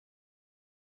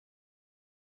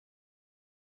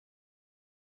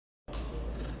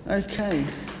Okay.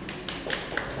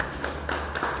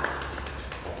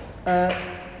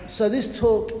 So this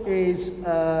talk is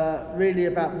really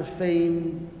about the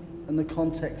theme and the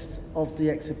context of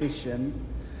the exhibition,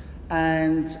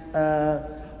 and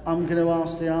I'm going to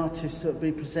ask the artists that will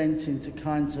be presenting to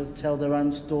kind of tell their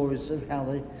own stories of how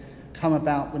they come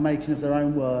about the making of their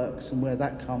own works and where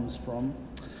that comes from.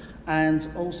 And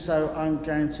also I'm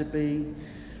going to be,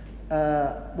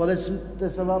 well, there's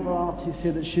another artist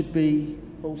here that should be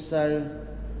also,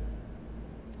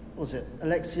 what was it,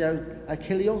 Alexio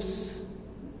Achilleos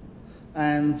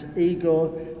and Igor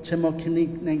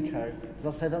Chemokinenko. Did I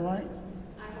say that right?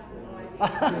 I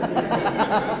have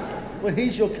no idea. Well,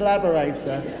 he's your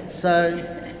collaborator, so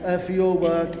for your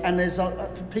work. And there's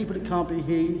people that can't be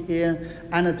here.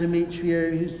 Anna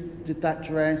Dimitriou, who did that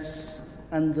dress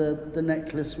and the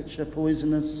necklace, which are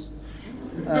poisonous.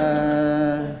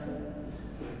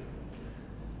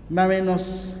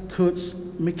 Marinos Kutz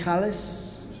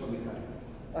Michalis.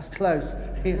 That's close.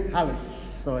 Harris,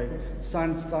 sorry.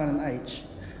 Sign and H.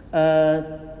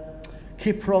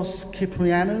 Kypros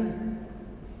Kyprianou.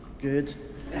 Good.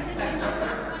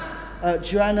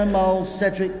 Joanna Mole,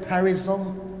 Cedric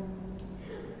Parisol,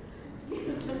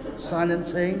 silent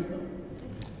T.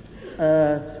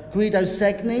 Guido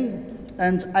Segni,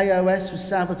 and AOS with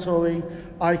Salvatore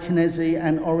Iconesi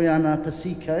and Oriana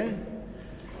Pasico.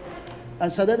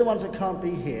 And so they're the ones that can't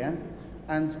be here,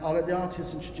 and I'll let the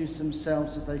artists introduce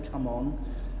themselves as they come on.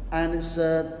 And it's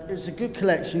a good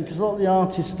collection, because a lot of the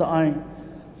artists that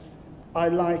I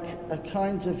like are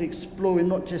kind of exploring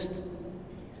not just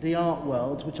the art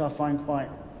world, which I find quite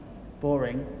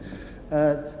boring.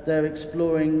 They're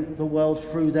exploring the world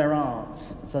through their art.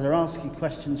 So they're asking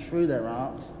questions through their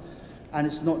art, and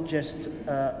it's not just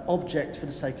object for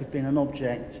the sake of being an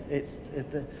object.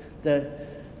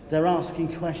 They're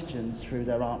asking questions through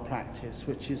their art practice,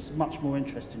 which is much more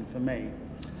interesting for me.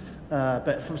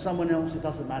 But for someone else, it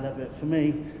doesn't matter. But for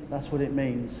me, that's what it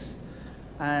means.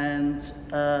 And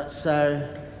so,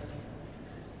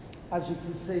 as you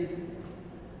can see,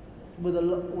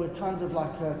 we're kind of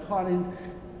like a quite an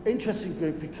interesting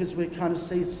group, because we kind of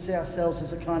see ourselves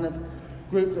as a kind of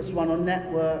group that's run on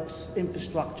networks,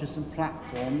 infrastructures and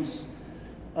platforms.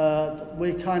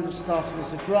 We kind of started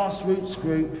as a grassroots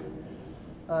group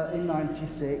in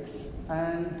 '96,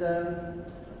 and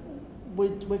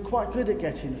we're quite good at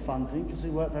getting funding, because we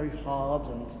work very hard,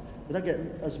 and we don't get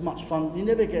as much fun. You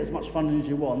never get as much funding as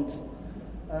you want.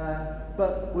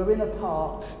 But we're in a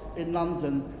park in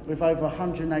London with over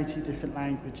 180 different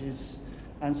languages,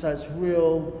 and so it's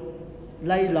real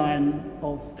ley line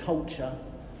of culture.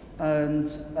 And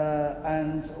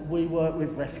we work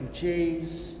with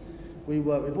refugees, we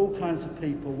work with all kinds of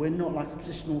people. We're not like a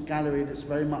traditional gallery that's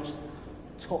very much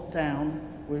top down.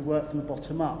 We work from the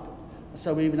bottom up.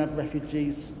 So we even have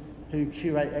refugees who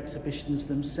curate exhibitions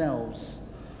themselves.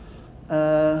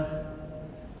 That's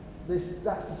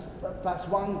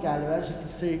one gallery. As you can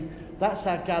see, that's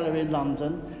our gallery in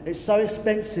London. It's so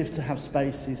expensive to have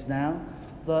spaces now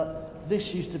that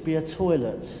this used to be a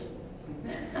toilet.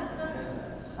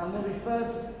 And when we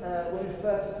first,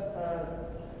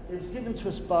 it was given to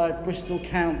us by Bristol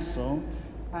Council,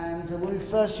 and when we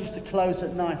first used to close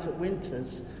at night at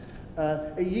Winters,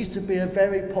 it used to be a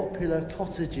very popular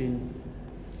cottaging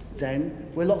den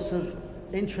where lots of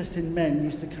interesting men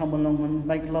used to come along and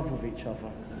make love with each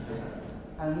other.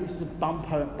 And we used to bump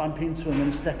into them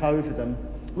and step over them,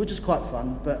 which is quite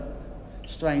fun, but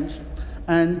strange.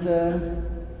 And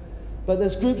but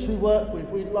there's groups we work with.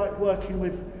 We like working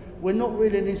with. We're not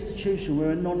really an institution.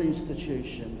 We're a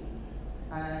non-institution,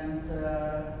 and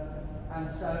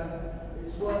so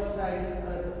it's worth saying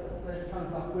there's kind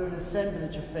of like we're an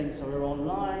assemblage of things. So we're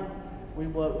online. We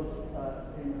work with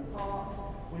in the park.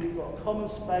 We've got a common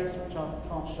space, which I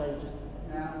can't show you just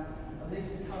now. And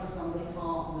these are kind of some of the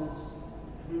partners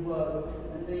we work with,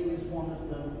 and NeMe is one of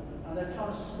them. And they're kind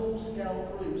of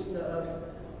small-scale groups that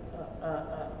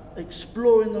are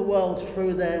exploring the world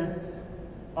through their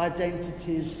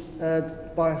identities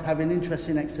by having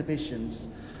interesting exhibitions.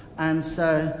 And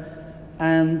so,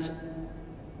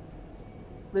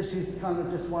 this is kind of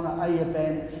just one of a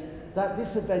event.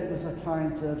 This event was a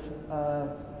kind of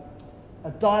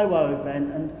a DIWO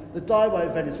event, and the DIWO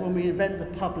event is when we invite the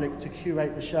public to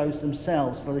curate the shows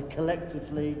themselves, so they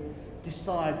collectively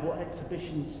decide what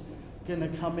exhibitions are going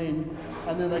to come in,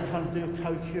 and then they kind of do a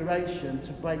co-curation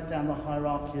to break down the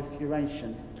hierarchy of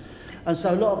curation. And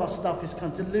so a lot of our stuff is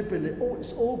kind of deliberately,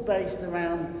 it's all based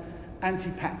around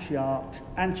anti-patriarch,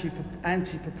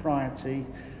 anti-propriety,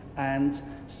 and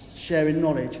sharing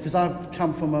knowledge, because I've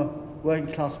come from a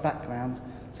working class background,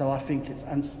 so I think it's,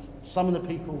 and some of the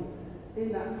people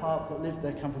in that park that lived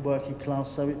there come from working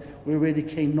class, so we're really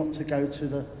keen not to go to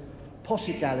the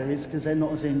posher galleries because they're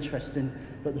not as interesting,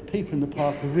 but the people in the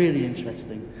park are really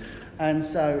interesting. And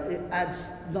so it adds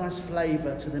nice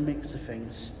flavour to the mix of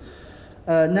things.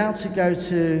 Now to go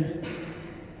to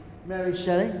Mary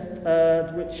Shelley,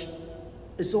 which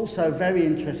is also a very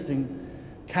interesting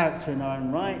character in her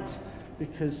own right,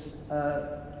 because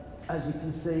as you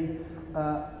can see,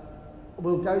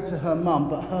 we'll go to her mum,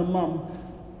 but her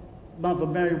mother,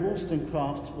 Mary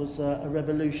Wollstonecraft, was a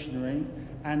revolutionary,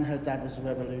 and her dad was a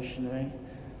revolutionary,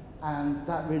 and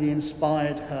that really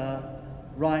inspired her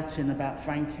writing about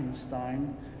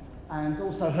Frankenstein. And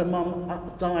also her mum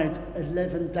died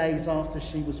 11 days after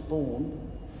she was born,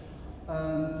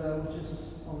 which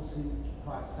is obviously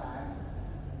quite sad.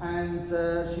 And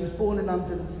she was born in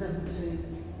London in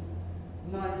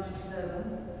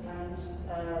 1797, and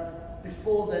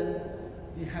before then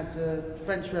you had the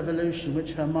French Revolution,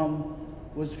 which her mum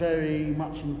was very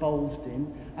much involved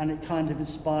in, and it kind of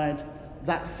inspired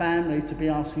that family to be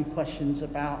asking questions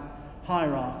about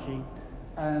hierarchy.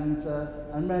 And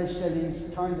Mary Shelley's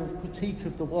kind of critique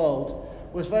of the world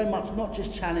was very much not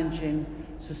just challenging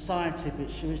society, but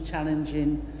she was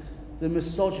challenging the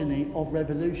misogyny of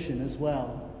revolution as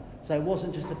well. So it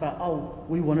wasn't just about, oh,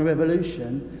 we want a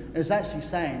revolution. It was actually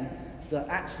saying that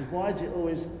actually, why is it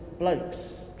always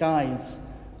blokes, guys,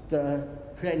 that are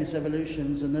creating these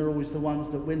revolutions, and they're always the ones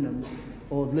that win them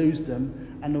or lose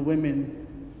them, and the women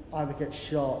either get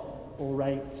shot or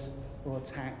raped or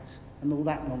attacked and all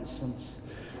that nonsense.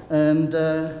 And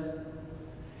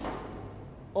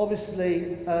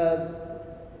obviously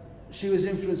she was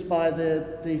influenced by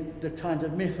the kind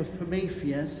of myth of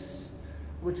Prometheus,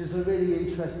 which is a really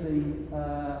interesting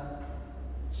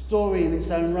story in its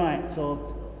own right,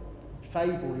 or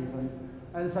fable even.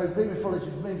 And so Greek mythology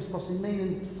for me was possibly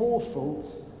meaning forethought,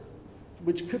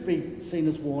 which could be seen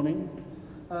as warning,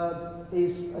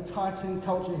 is a Titan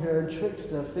culture hero and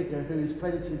trickster figure who is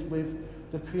credited with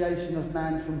the creation of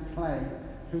man from clay,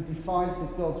 who defies the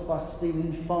gods by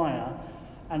stealing fire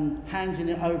and handing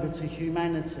it over to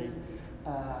humanity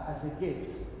as a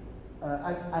gift.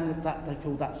 And that they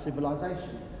call that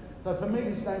civilization. So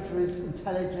Prometheus is known for his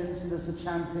intelligence and as a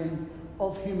champion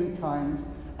of humankind,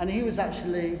 and he was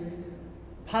actually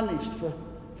punished for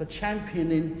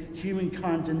championing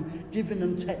humankind and giving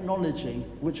them technology,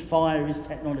 which fire is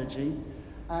technology,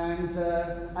 and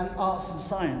arts and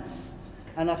science.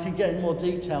 And I can get in more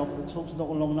detail, but the talk's not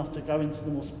long enough to go into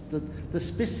the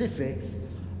specifics.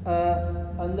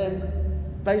 And then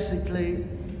basically,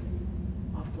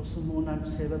 I've got some more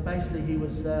notes here, but basically he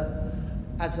was,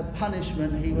 as a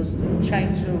punishment, he was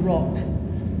chained to a rock.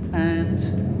 And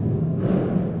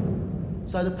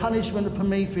so the punishment of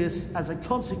Prometheus as a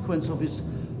consequence of his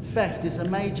theft is a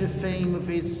major theme of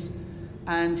his,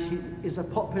 and he is a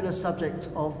popular subject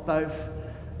of both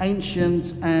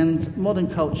ancient and modern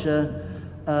culture.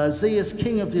 Zeus,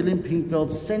 king of the Olympian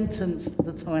gods, sentenced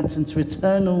the Titan to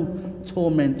eternal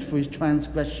torment for his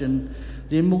transgression.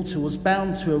 The immortal was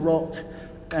bound to a rock,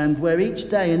 and where each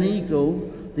day an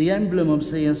eagle, the emblem of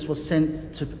Zeus, was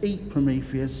sent to eat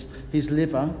Prometheus, his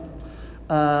liver,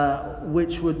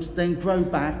 which would then grow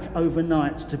back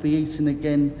overnight to be eaten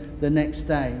again the next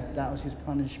day. That was his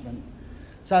punishment.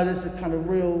 So there's a kind of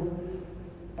real...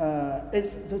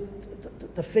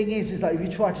 the thing is like if you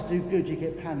try to do good, you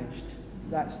get punished.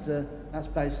 That's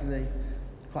basically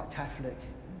quite Catholic.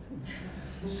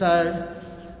 So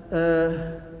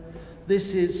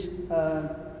this is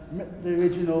the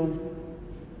original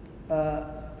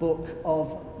book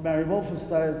of Mary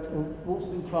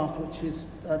Wollstonecraft, which is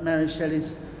Mary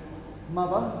Shelley's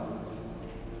mother.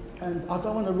 And I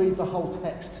don't want to read the whole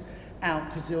text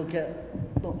out because it'll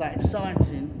get not that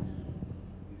exciting.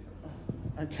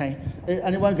 Okay,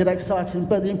 and it won't get exciting,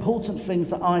 but the important things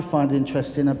that I find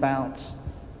interesting about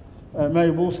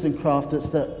Mary Wollstonecraft is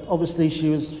that obviously she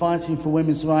was fighting for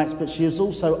women's rights, but she was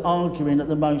also arguing at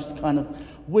the most kind of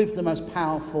with the most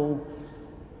powerful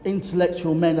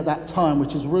intellectual men at that time,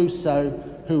 which is Rousseau,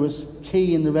 who was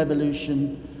key in the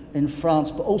revolution in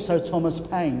France, but also Thomas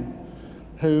Paine,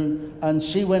 and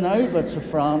she went over to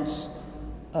France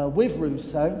with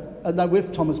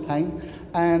with Thomas Paine,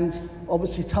 and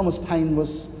obviously Thomas Paine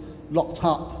was locked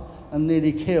up and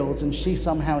nearly killed, and she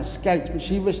somehow escaped, but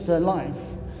she risked her life,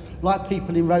 like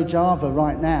people in Rojava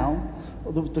right now,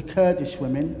 the Kurdish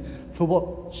women, for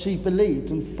what she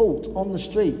believed and fought on the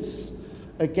streets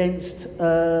against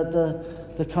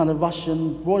the kind of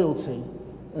Russian royalty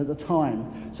at the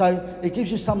time. So it gives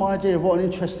you some idea of what an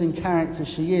interesting character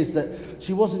she is, that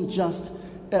she wasn't just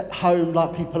at home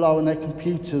like people are on their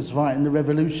computers writing the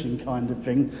revolution kind of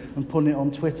thing and putting it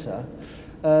on Twitter.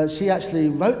 She actually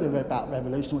wrote about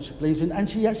revolution, what she believes in, and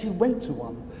she actually went to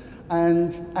one.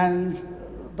 And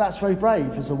that's very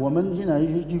brave as a woman, you know,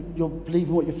 you're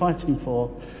believing what you're fighting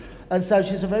for. And so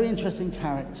she's a very interesting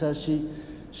character.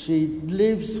 She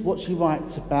lives what she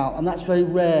writes about, and that's very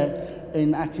rare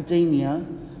in academia,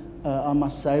 I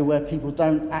must say, where people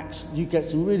don't actually, you get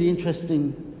some really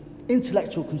interesting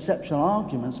intellectual conceptual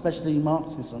arguments, especially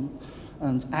Marxism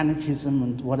and anarchism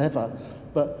and whatever,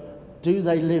 but do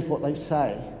they live what they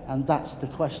say? And that's the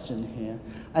question here.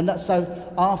 And so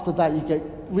after that, you get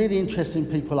really interesting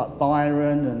people like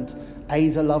Byron and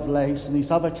Ada Lovelace and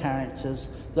these other characters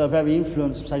that are very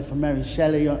influenced, say, from Mary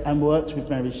Shelley and worked with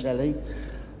Mary Shelley.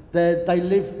 They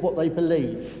live what they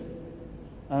believe,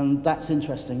 and that's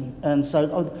interesting. And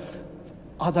so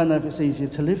I don't know if it's easier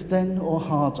to live then or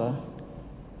harder.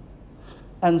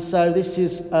 And so this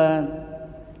is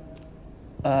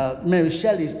Mary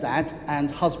Shelley's dad and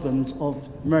husband of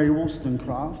Mary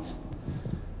Wollstonecraft,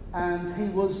 and he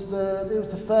was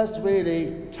the first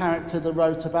really character that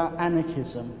wrote about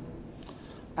anarchism,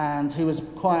 and he was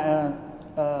quite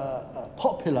a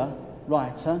popular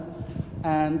writer.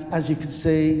 And as you can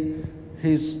see,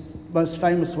 his most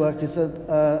famous work is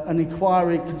an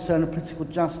inquiry concerning political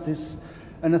justice,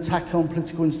 an attack on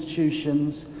political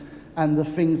institutions, and the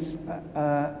things,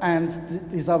 and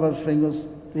his other thing was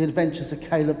The Adventures of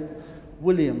Caleb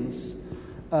Williams,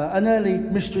 an early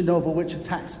mystery novel which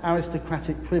attacks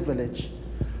aristocratic privilege.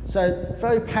 So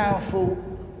very powerful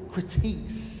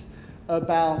critiques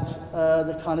about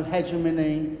the kind of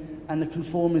hegemony and the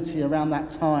conformity around that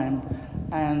time,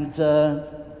 and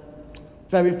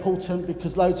very important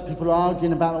because loads of people are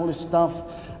arguing about all this stuff,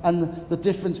 and the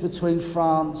difference between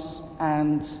France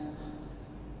and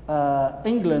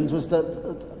England was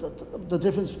that the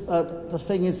difference. The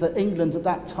thing is that England at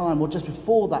that time, or just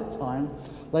before that time,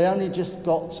 they only just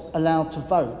got allowed to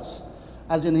vote,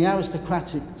 as in the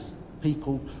aristocratic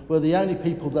people were the only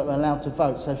people that were allowed to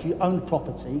vote. So if you owned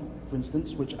property, for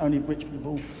instance, which only rich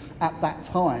people at that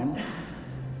time,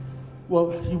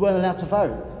 well, you weren't allowed to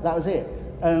vote. That was it.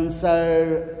 And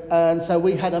so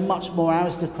we had a much more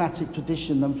aristocratic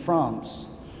tradition than France.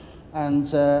 And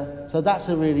so that's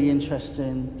a really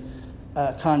interesting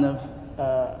kind of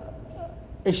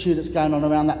issue that's going on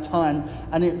around that time.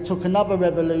 And it took another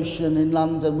revolution in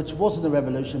London, which wasn't a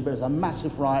revolution, but it was a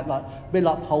massive riot, like a bit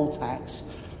like poll tax,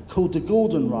 called the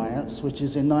Gordon Riots, which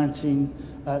is in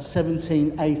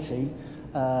 1780,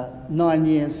 9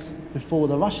 years before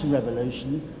the Russian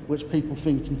Revolution, which people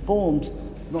think informed,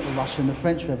 not the Russian, the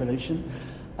French Revolution.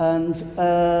 And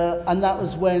that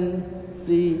was when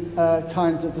the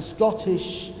kind of the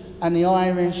Scottish and the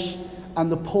Irish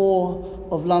and the poor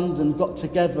of London got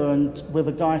together, and with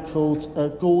a guy called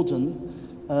Gordon,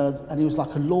 and he was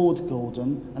like a Lord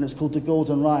Gordon, and it was called the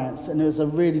Gordon Riots, and it was a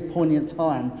really poignant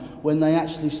time when they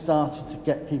actually started to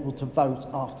get people to vote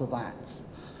after that.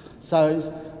 So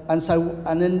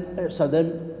then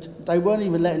they weren't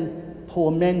even letting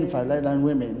poor men vote, let alone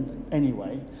women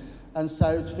anyway, and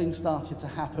so things started to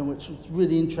happen, which was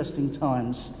really interesting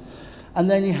times. And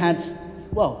then you had,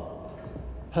 well,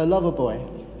 her lover boy,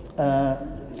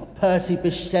 Percy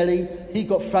Bysshe Shelley. He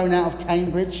got thrown out of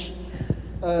Cambridge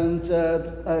and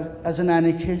as an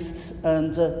anarchist,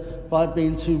 and by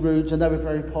being too rude, and they were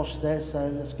very posh there, so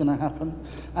that's going to happen.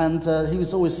 And he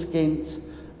was always skint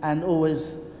and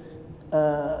always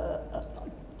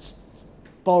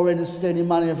borrowing and stealing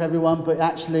money of everyone, but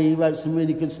actually he wrote some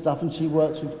really good stuff, and she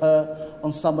worked with her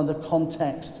on some of the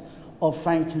context of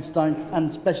Frankenstein, and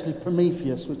especially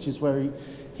Prometheus, which is where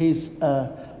his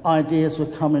ideas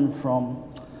were coming from.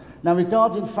 Now,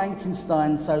 regarding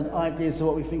Frankenstein, so the ideas of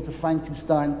what we think of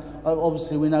Frankenstein,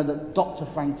 obviously we know that Dr.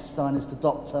 Frankenstein is the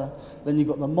doctor, then you've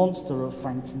got the monster of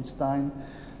Frankenstein.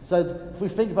 So if we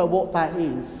think about what that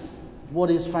is, what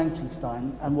is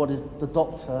Frankenstein, and what is the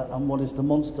doctor, and what is the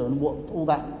monster, and what all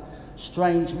that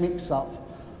strange mix-up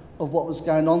of what was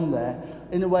going on there,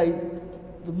 in a way,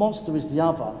 the monster is the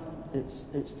other.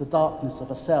 It's the darkness of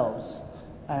ourselves,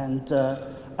 and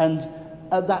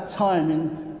at that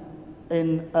time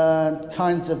in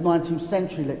kinds of 19th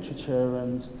century literature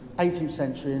and 18th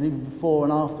century and even before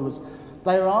and afterwards,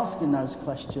 they were asking those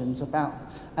questions about,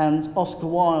 and Oscar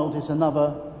Wilde is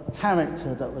another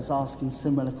character that was asking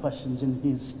similar questions in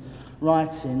his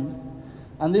writing.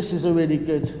 And this is a really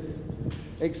good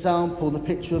example, the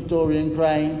picture of Dorian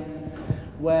Gray,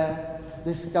 where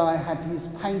this guy had his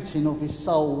painting of his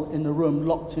soul in the room,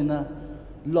 locked in a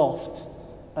loft.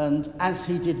 And as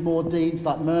he did more deeds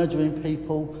like murdering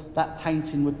people, that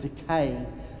painting would decay,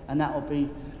 and that would be,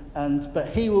 but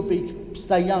he would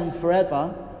stay young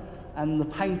forever, and the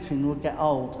painting would get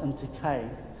old and decay.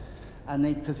 and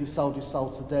because he sold his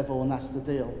soul to the devil, and that's the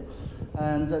deal.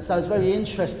 And so it's very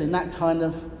interesting, that kind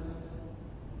of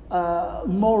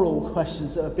moral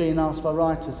questions that are being asked by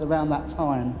writers around that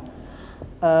time.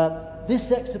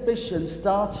 This exhibition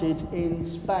started in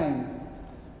Spain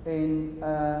in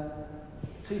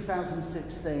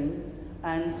 2016,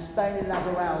 and Spain in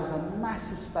Laboral is a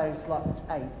massive space like the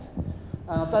Tate.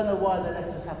 I don't know why they let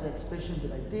us have the exhibition,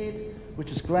 but they did,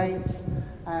 which is great.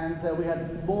 And we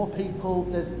had more people.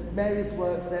 There's Mary's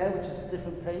work there, which is a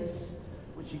different piece,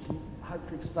 which you can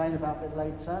hopefully explain about a bit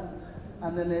later.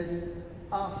 And then there's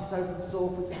Artist Open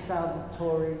Source, which is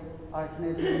celebratory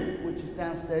iconism, which is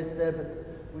downstairs there, but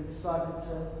we decided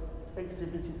to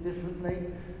exhibit it differently.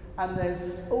 And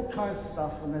there's all kinds of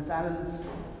stuff, and there's Alan's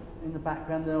in the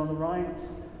background there on the right.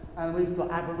 And we've got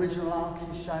Aboriginal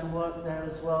artists showing work there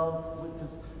as well,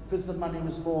 because the money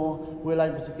was more, we were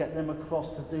able to get them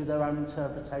across to do their own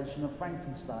interpretation of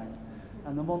Frankenstein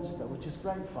and the monster, which is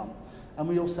great fun. And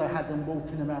we also had them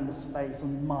walking around the space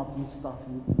on mud and stuff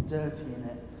and dirty in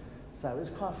it. So it's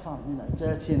quite fun, you know,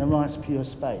 dirty in a nice pure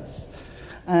space.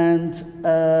 And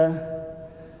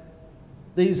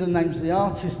these are the names of the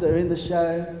artists that are in the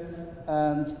show.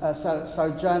 And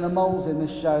so Joanna Moll's in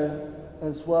this show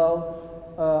as well.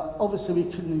 Obviously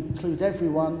we couldn't include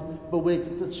everyone, but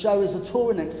the show is a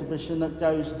touring exhibition that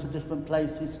goes to different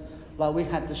places. Like we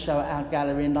had the show at our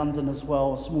gallery in London as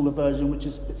well, a smaller version, which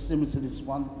is a bit similar to this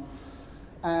one.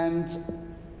 And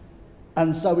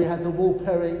so we had the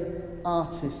Woolperry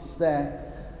artists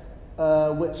there,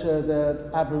 which are the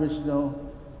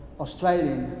Aboriginal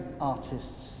Australian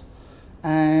artists.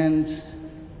 And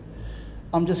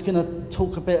I'm just going to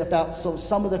talk a bit about sort of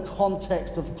some of the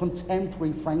context of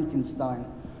contemporary Frankenstein.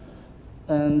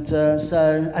 And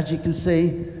so, as you can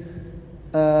see,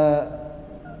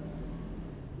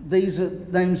 these are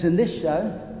names in this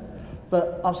show,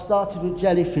 but I've started with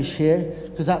jellyfish here,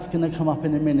 because that's going to come up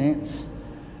in a minute.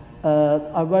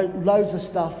 I wrote loads of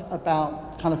stuff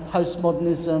about kind of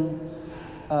postmodernism,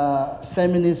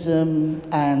 feminism,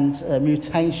 and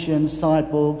mutation,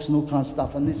 cyborgs, and all kinds of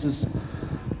stuff. And this was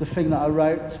the thing that I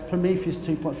wrote, Prometheus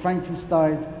 2.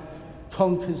 Frankenstein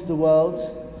conquers the world,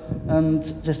 and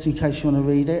just in case you want to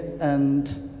read it, and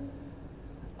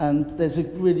there's a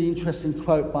really interesting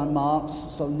quote by Marx.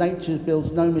 So nature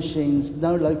builds no machines,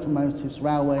 no locomotives,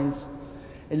 railways,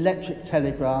 electric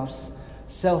telegraphs,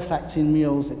 self-acting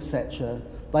mules, etc.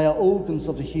 They are organs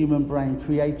of the human brain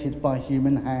created by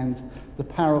human hand, the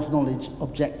power of knowledge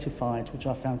objectified, which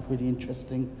I found really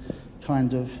interesting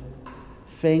kind of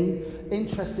thing.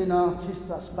 Interesting artist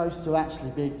that's supposed to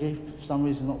actually be a gift, for some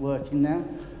reason not working now,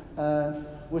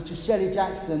 which is Shelley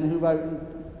Jackson, who wrote in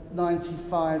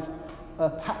 95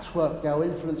 Patchwork Girl,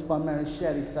 influenced by Mary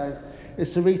Shelley. So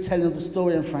it's a retelling of the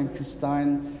story of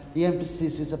Frankenstein. The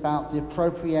emphasis is about the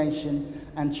appropriation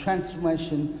and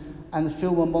transformation, and the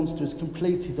film on monster is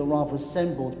completed, or rather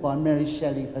assembled, by Mary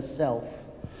Shelley herself.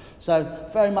 So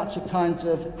very much a kind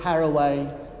of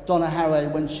Haraway, Donna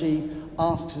Haraway, when she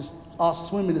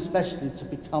asks women especially to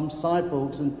become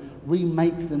cyborgs and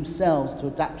remake themselves to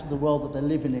adapt to the world that they're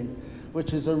living in,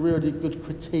 which is a really good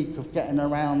critique of getting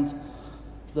around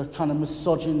the kind of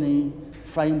misogyny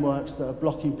frameworks that are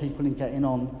blocking people in getting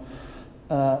on.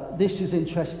 This is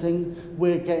interesting.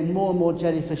 We're getting more and more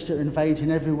jellyfish that are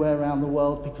invading everywhere around the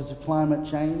world because of climate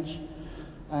change.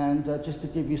 And just to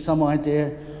give you some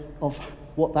idea of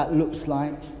what that looks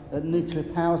like at nuclear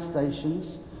power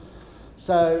stations.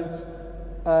 So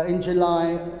in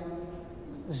July,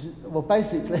 well,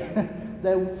 basically,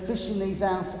 they're fishing these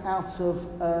out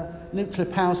of nuclear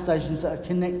power stations that are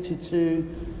connected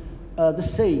to the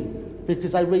sea,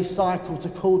 because they recycle to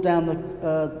cool down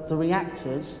the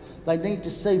reactors. They need the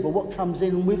sea, but what comes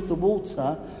in with the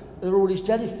water are all these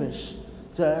jellyfish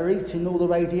that are eating all the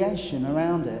radiation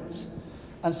around it.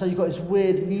 And so you've got this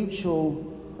weird mutual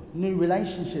new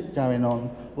relationship going on,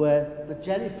 where the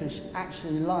jellyfish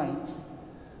actually like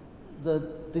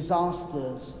the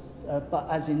disasters, but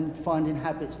as in finding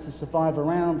habits to survive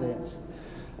around it.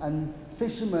 And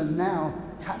fishermen now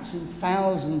catching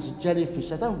thousands of jellyfish.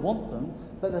 They don't want them,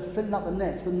 but they're filling up the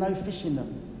nets with no fish in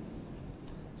them.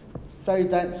 So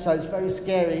it's very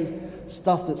scary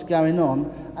stuff that's going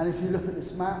on. And if you look at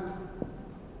this map,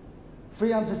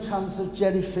 300 tons of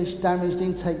jellyfish damaged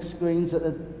intake screens at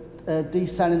the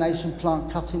desalination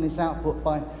plant, cutting its output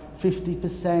by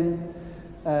 50%.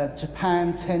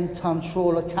 Japan, 10-ton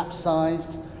trawler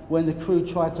capsized when the crew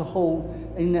tried to haul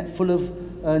a net full of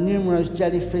numerous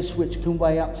jellyfish, which can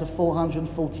weigh up to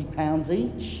 440 pounds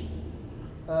each.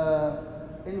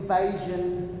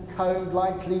 Invasion code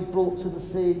likely brought to the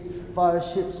sea via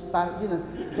ships back. You know,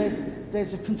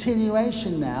 there's a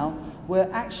continuation now where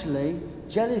actually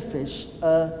jellyfish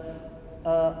are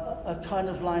kind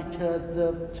of like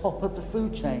the top of the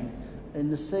food chain in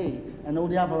the sea, and all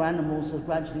the other animals are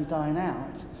gradually dying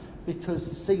out because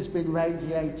the sea's been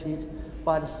radiated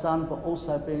by the sun, but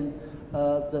also been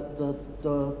the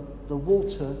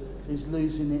water is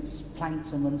losing its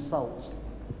plankton and salt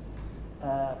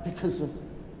because of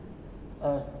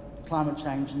climate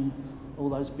change and all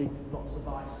those big blocks of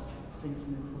ice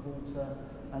sinking into the water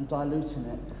and diluting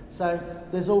it. So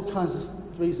there's all kinds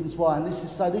of reasons why, and this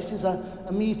is a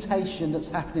mutation that's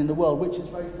happening in the world, which is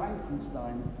very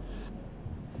Frankenstein.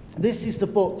 This is the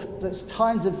book that's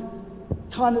kind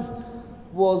of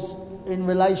was in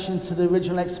relation to the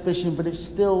original exhibition, but it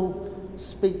still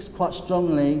speaks quite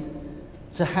strongly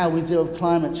to how we deal with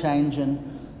climate change and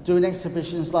doing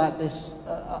exhibitions like this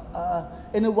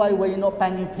in a way where you're not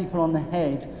banging people on the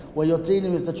head, where you're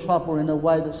dealing with the trouble in a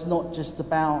way that's not just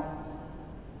about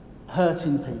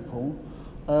hurting people,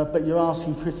 but you're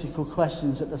asking critical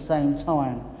questions at the same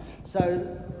time. So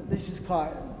this is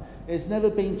it's never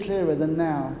been clearer than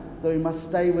now that we must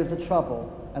stay with the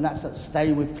trouble, and that's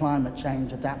stay with climate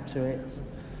change, adapt to it,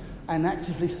 and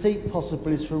actively seek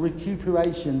possibilities for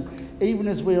recuperation, even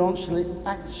as we're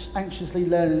anxiously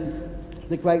learning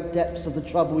the great depths of the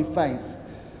trouble we face.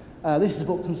 This is a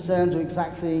book concerned with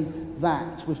exactly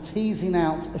that, with teasing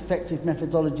out effective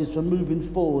methodologies for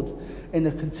moving forward in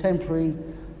contemporary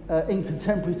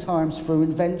times through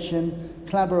invention,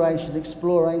 collaboration,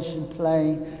 exploration,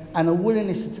 play, and a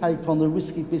willingness to take on the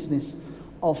risky business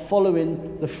of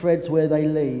following the threads where they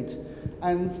lead.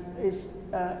 And it's,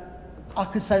 I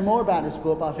could say more about this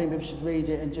book, but I think people should read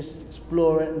it and just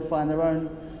explore it and find their own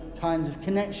kind of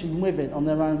connection with it on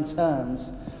their own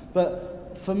terms.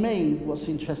 But for me, what's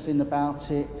interesting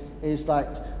about it is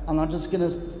and I'm just going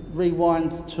to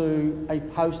rewind to a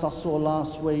post I saw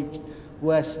last week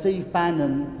where Steve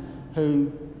Bannon,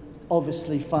 who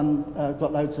obviously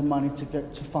got loads of money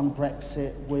to fund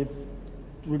Brexit with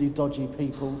really dodgy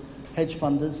people, hedge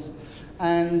funders,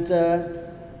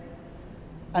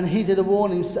 and he did a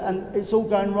warning, and it's all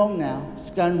going wrong now. It's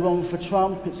going wrong for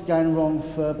Trump, it's going wrong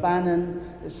for Bannon,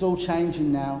 it's all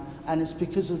changing now, and it's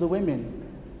because of the women.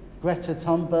 Greta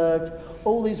Thunberg,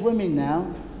 all these women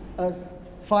now are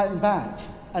fighting back.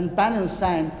 And Bannon's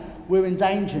saying, we're in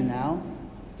danger now.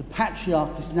 The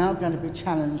patriarchy is now going to be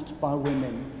challenged by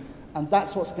women. And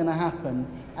that's what's going to happen.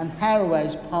 And Haraway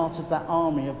is part of that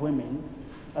army of women,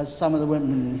 as some of the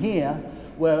women in here,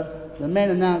 where the men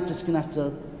are now just going to have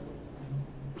to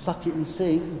suck it and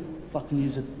see, if I can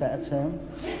use a better term,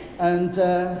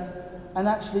 and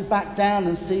actually back down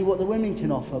and see what the women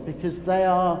can offer, because they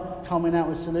are coming out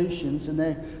with solutions and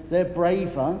they're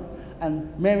braver.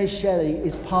 And Mary Shelley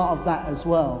is part of that as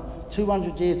well.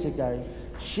 200 years ago,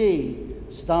 she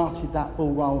started that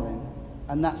ball rolling,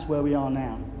 and that's where we are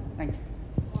now. Thank you.